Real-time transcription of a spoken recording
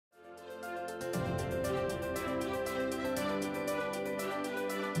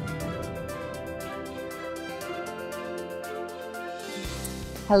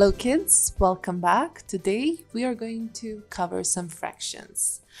Hello kids, welcome back. Today we are going to cover some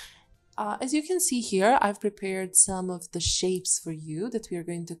fractions. As you can see here, I've prepared some of the shapes for you that we are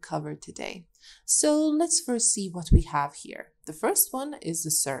going to cover today. So let's first see what we have here. The first one is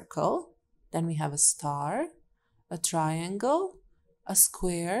a circle, then we have a star, a triangle, a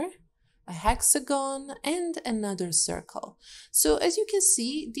square, a hexagon, and another circle. So as you can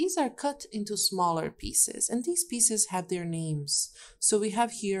see, these are cut into smaller pieces, and these pieces have their names. So we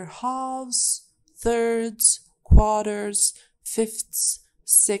have here halves, thirds, quarters, fifths,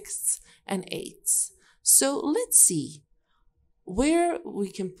 sixths, and eighths. So let's see where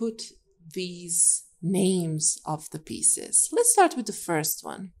we can put these names of the pieces. Let's start with the first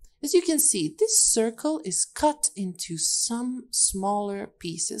one. As you can see, this circle is cut into some smaller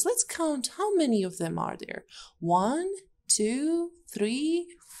pieces. Let's count how many of them are there. 1, 2, 3,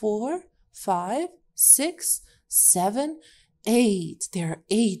 4, 5, 6, 7, 8. There are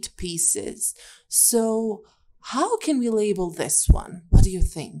 8 pieces. So how can we label this one? What do you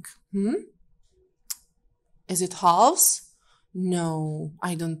think? Is it halves? No,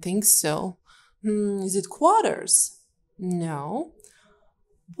 I don't think so. Is it quarters? No.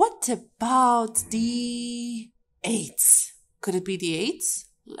 What about the eighths? Could it be the eighths?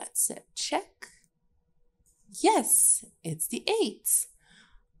 Let's check. Yes, it's the eighths.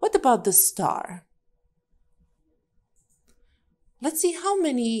 What about the star? Let's see how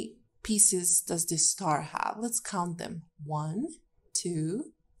many pieces does this star have. Let's count them. 1,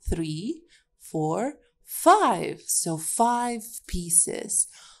 2, 3, 4, 5. So 5 pieces.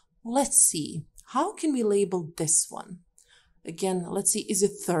 Let's see. How can we label this one? Again, let's see, is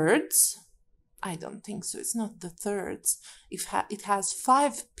it thirds? I don't think so. It's not the thirds. It has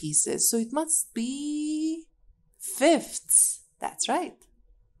 5 pieces, so it must be fifths. That's right.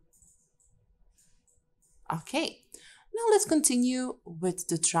 Okay, now let's continue with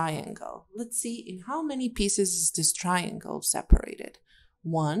the triangle. Let's see in how many pieces is this triangle separated.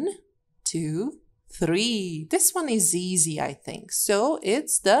 1, 2, 3. This one is easy, I think. So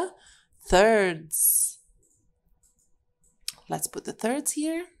it's the thirds. Let's put the thirds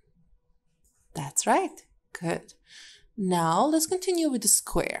here. That's right. Good. Now let's continue with the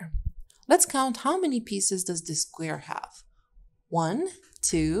square. Let's count how many pieces does this square have. 1,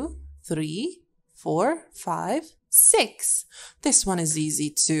 2, 3, 4, 5, 6. This one is easy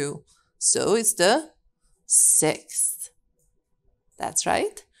too. So it's the 6th. That's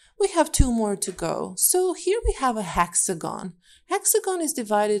right. We have 2 more to go. So here we have a hexagon. Hexagon is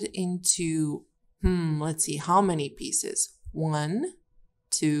divided into, let's see, how many pieces? 1,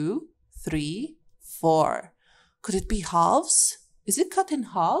 2, 3, 4. Could it be halves? Is it cut in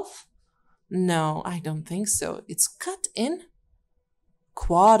half? No, I don't think so. It's cut in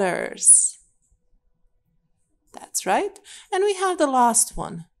quarters. That's right. And we have the last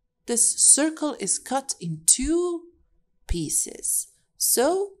one. This circle is cut in 2 pieces.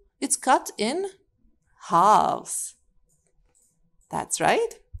 So it's cut in halves. That's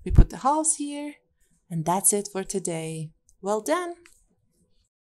right. We put the halves here. And that's it for today. Well done.